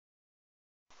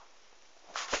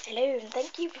Hello and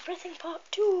thank you for pressing part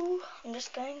 2. I'm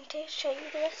just going to show you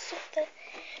the rest of the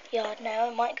yard now.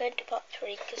 I might go into part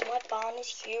 3 because my barn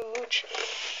is huge.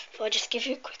 So I'll just give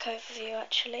you a quick overview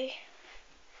actually.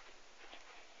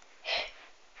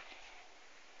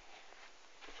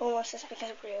 Almost as big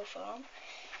as a real farm.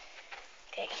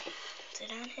 Okay, so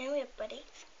down here we have Buddy.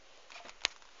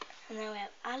 And then we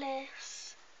have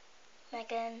Alice,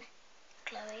 Megan,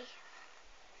 Chloe.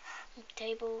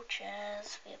 Table,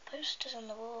 chairs, we have posters on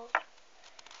the wall.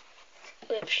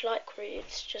 We have schleich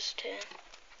wreaths just here.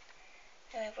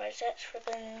 And we have rosettes,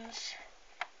 ribbons.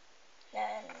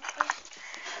 Then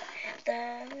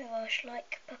there we have our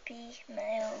schleich puppy,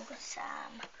 male,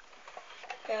 Sam.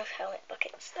 We have helmet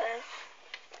buckets there.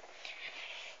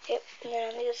 Yep, and then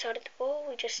on the other side of the wall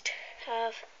we just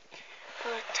have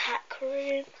our attack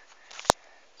room.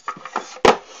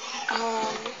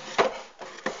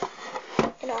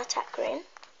 In our attack room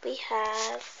we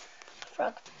have a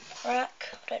frog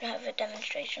rack. I don't have a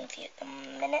demonstration for you at the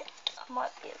minute. I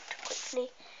might be able to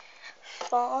quickly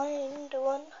find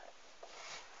one.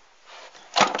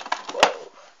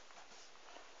 Whoa.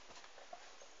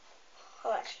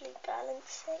 I'm actually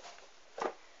balancing.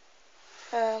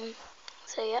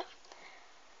 So yeah,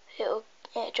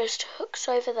 it just hooks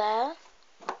over there,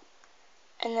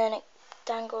 and then it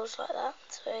dangles like that.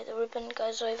 So the ribbon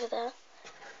goes over there,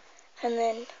 and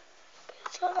then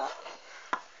goes like that.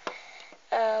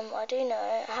 I do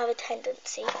know I have a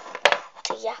tendency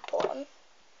to yap on,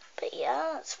 but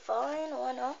yeah, that's fine.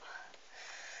 Why not?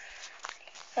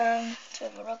 So we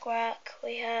have a rug rack.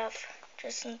 We have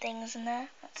just some things in there.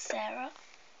 That's Sarah.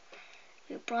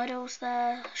 We have bridles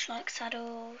there, schleich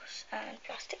saddles and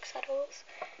plastic saddles,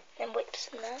 then whips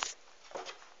in there.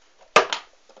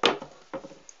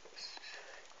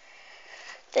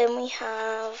 Then we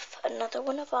have another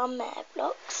one of our mare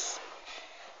blocks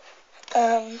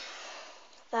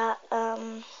that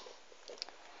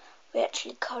we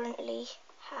actually currently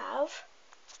have.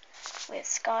 We have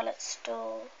Scarlet's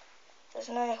stall. There's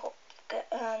no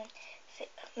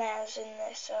mares in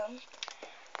this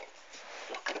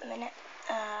block at the minute.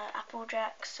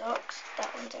 Applejack socks,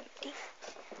 that one's empty.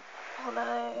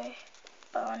 Hollow,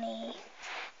 Barney,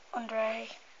 Andre,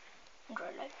 and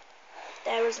Rolo.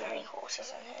 There isn't any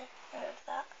horses in here, none of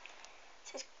that.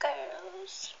 This is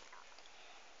girls.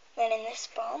 Then in this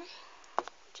barn,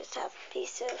 just have a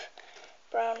piece of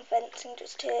brown fencing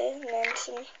just here, and then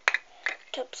some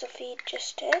tubs of feed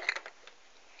just here.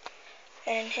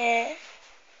 And in here,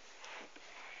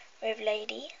 we have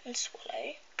Lady and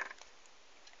Swallow.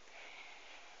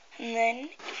 And then,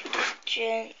 if you just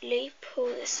gently pull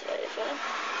this over,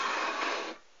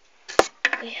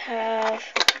 we have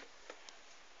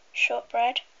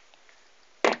shortbread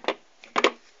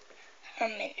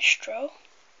and minstrel.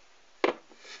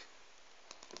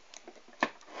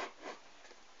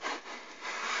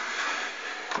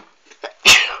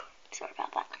 Sorry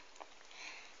about that.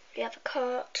 We have a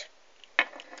cart,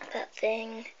 that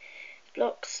thing,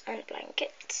 blocks and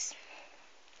blankets.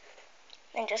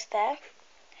 Then just there,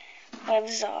 we have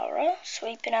Zara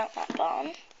sweeping out that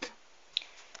barn.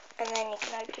 And then you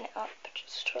can open it up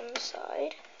just from the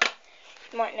side.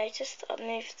 You might notice that I've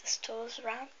moved the stores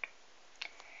around.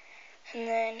 And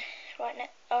then right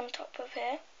on top of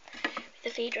here, the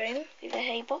feed room, we have a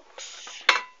hay box.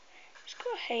 Just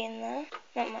got hay in there,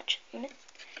 not much at the minute.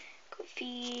 Got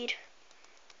feed,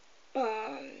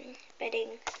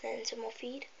 bedding, then some more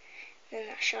feed. And then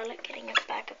that's Charlotte getting a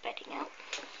bag of bedding out.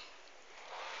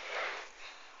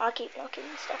 I'll keep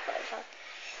knocking stuff over.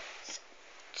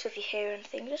 So if you hear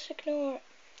anything, just ignore it.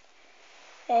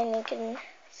 And you can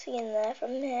see in there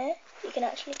from here, you can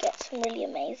actually get some really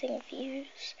amazing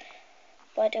views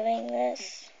by doing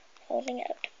this, holding it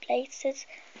up to places.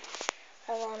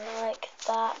 And then like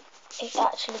that, it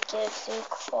actually gives you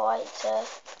quite a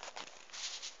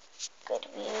good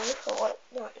view for what it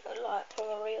might look like from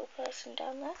a real person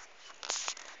down there.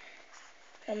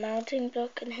 A mounting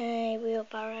block and hay,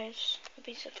 wheelbarrows, a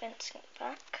piece of fencing at the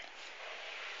back.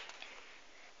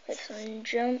 With some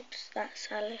jumps, that's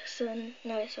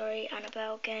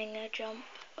Annabelle getting a jump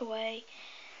away.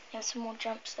 There's some more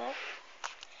jumps there.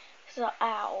 This is our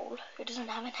owl, who doesn't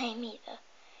have a name either.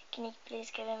 Can you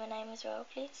please give him a name as well,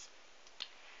 please?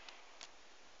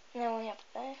 And then we have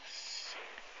this,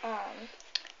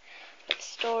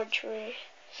 storage room.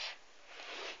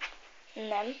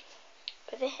 And then,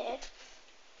 over here,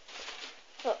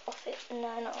 got office,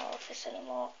 no, not our office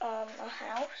anymore, our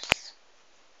house.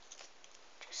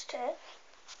 Just here.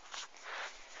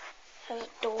 Has a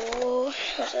door,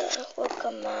 has a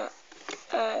welcome mat,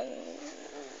 and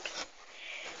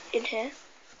in here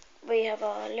we have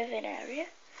our living area.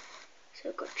 So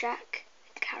we've got Jack,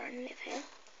 Karen live here.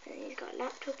 And then you've got a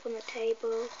laptop on the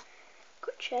table,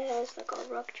 got chairs, they've got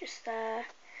a rug just there,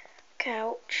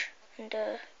 couch, and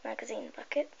a magazine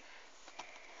bucket.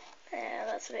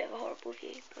 That's a bit of a horrible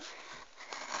view, but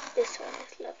this one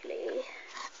is lovely.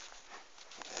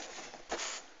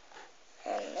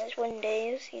 And there's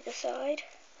windows either side.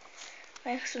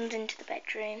 Next one's into the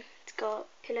bedroom. It's got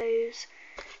pillows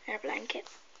and a blanket,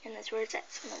 and there's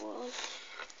rosettes on the wall.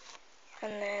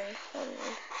 And then one,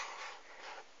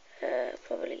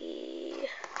 probably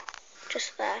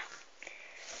just there.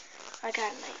 I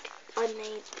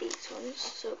made these ones,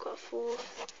 so I've got a 4,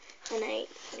 an 8,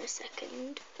 and a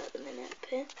second at the minute up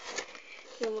here.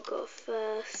 Then we've got a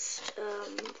first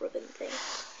ribbon thing.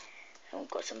 And we've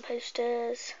got some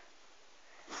posters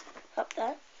up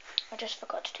there. I just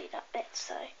forgot to do that bit,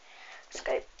 so let's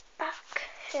go back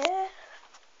here.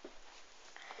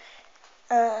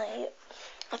 I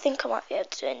think I might be able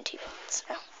to do it in 2 minutes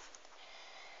now.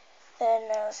 Then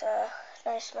there's a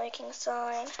no smoking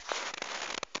sign.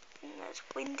 And there's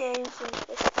windows into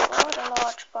this quite a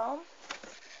large barn.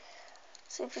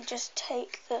 So if we just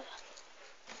take the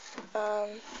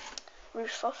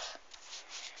roof off,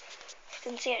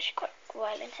 you can see actually quite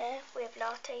well in here. We have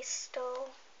Latte's stall,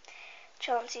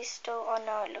 Chancy's stall. Oh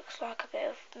no, it looks like a bit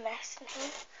of mess in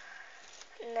here.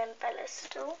 And then Bella's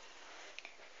stall.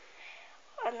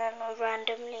 And then a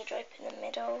randomly drop in the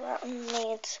middle. That one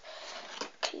needs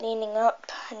cleaning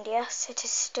up. And yes, it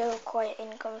is still quite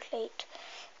incomplete.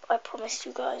 But I promised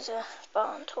you guys a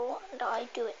barn tour, and I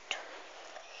do it.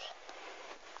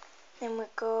 Then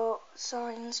we've got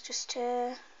signs just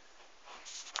here.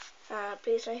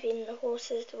 Please don't feed in the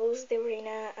horses, the balls, the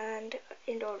arena, and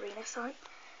indoor arena sign.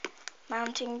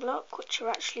 Mounting block, which are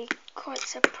actually quite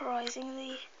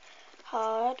surprisingly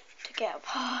hard to get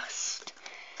past.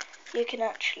 You can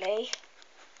actually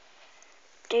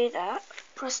do that,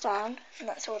 press down, and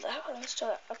that's all that happens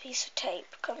to it. A piece of tape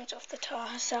comes off the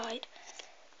tire side.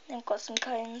 Then we've got some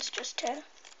cones just here.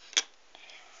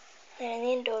 Then in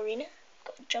the indoor arena, we've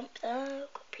got a jump there,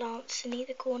 we've got plants in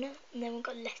either corner, and then we've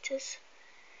got letters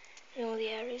in all the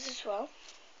areas as well.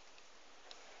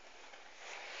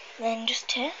 And then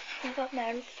just here, we've got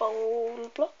Marin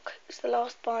Fold block. It's the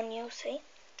last barn you'll see.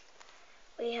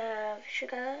 We have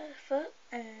Sugarfoot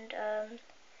and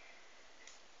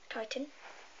Titan,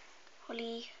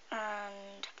 Holly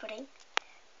and Pudding.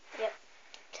 Yep,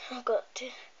 I've got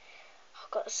the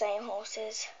same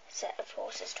set of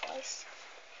horses twice.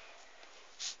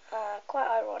 Quite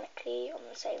ironically on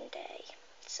the same day.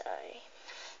 So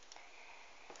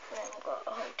then we've got a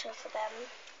halter for them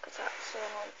because that's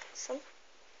all some.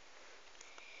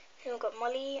 Then we've got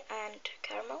Molly and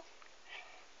Caramel.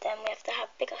 Then we have to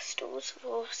have bigger stalls for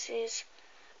horses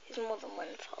with more than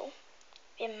one foal.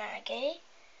 We have Maggie,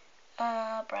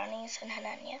 Brownies and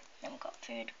Hanania. Then we've got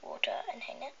food, water and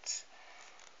hay nets.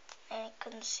 And you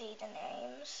can see the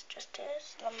names just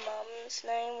as the mum's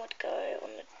name would go on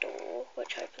the door,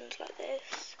 which opens like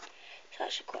this. It's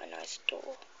actually quite a nice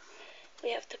door.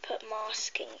 We have to put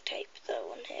masking tape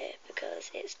though on here because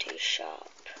it's too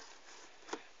sharp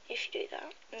if you do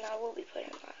that. And I will be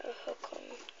putting like a hook on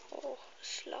or a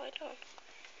slide on,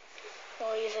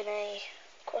 or even a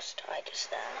cross tie just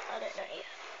there. I don't know yet.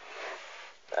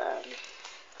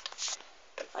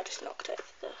 I just knocked over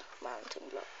the mounting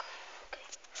block.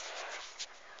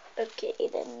 Okay,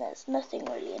 then there's nothing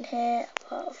really in here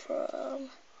apart from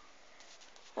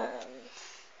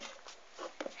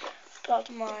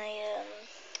my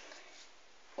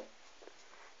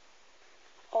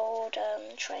old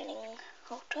training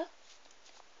halter.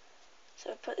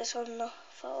 So I put this on the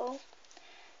foal,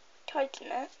 tighten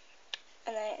it,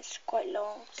 and then it's quite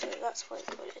long, so that's why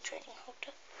they call it a training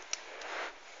halter.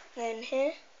 Then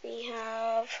here we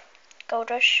have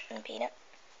Gold Rush and Peanut.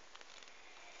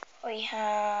 We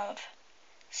have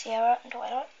Sierra and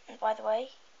Twilight, and by the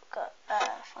way, we've got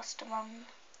foster mum.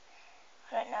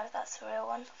 I don't know if that's the real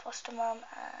one. Foster mum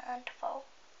and foal.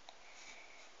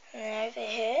 And then over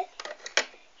here,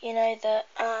 you know that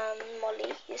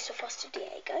Molly used to foster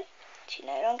Diego. She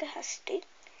no longer has to,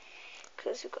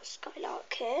 because we've got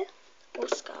Skylark here, or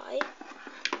Sky,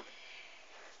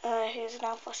 who's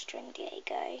now fostering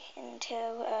Diego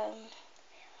until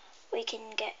we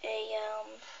can get a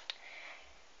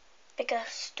bigger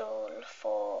stall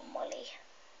for Molly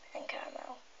and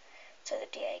Caramel, so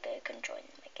that Diego can join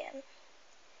them again.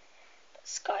 But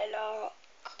Skylark,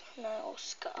 no,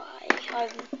 Sky.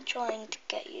 I'm trying to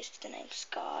get used to the name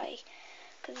Sky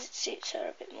because it suits her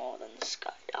a bit more than the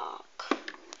Skylark.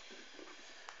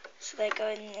 So they go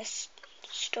in this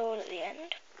stall at the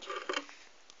end.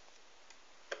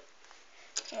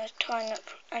 And there's tying up,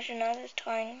 as you know, there's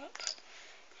tying up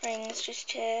rings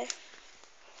just here.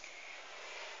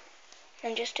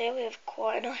 And just here we have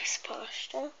quite a nice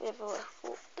pasture. We have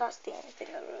that's the only thing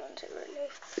that ruins it really.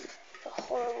 The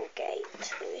horrible gate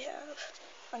that we have.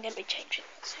 I'm going to be changing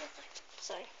that soon though.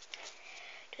 So,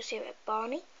 just here we have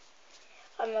Barney.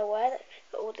 I'm aware that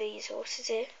all these horses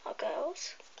here are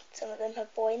girls. Some of them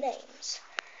have boy names.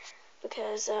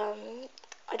 Because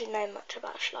I didn't know much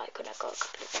about Schleich when I got a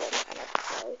couple of them, and I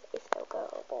didn't know if they were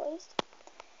girls or boys.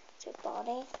 So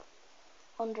Barney,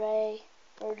 Andre,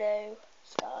 Rudo,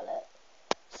 Scarlet,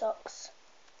 Socks,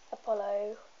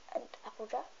 Apollo, and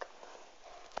Applejack.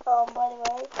 By the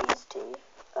way,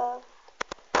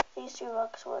 these two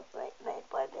rugs were made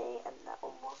by me, and that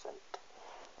one wasn't.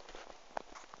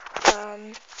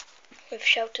 With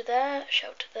shelter there,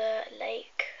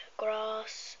 lake,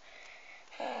 grass,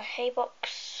 hay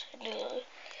box, a little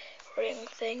ring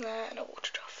thing there, and a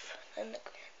water trough. And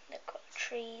they've got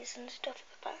trees and stuff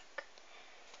at the back.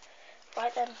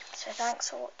 Right then, so thanks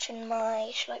for watching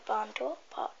my Schleich barn tour,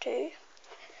 part 2.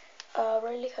 I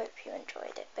really hope you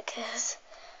enjoyed it, because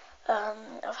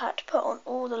I've had to put on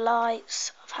all the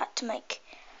lights, I've had to make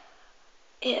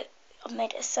it, I've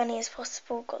made it as sunny as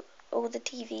possible, got all the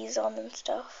TVs on and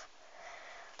stuff.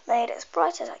 Made it as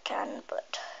bright as I can,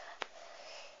 but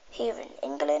here in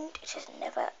England it is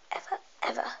never, ever,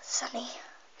 ever sunny.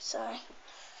 So,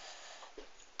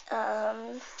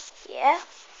 yeah.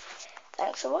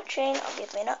 Thanks for watching. I'll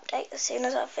give you an update as soon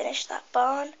as I've finished that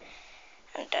barn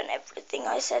and done everything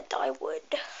I said I would.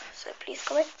 So please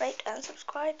comment, rate and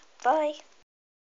subscribe. Bye.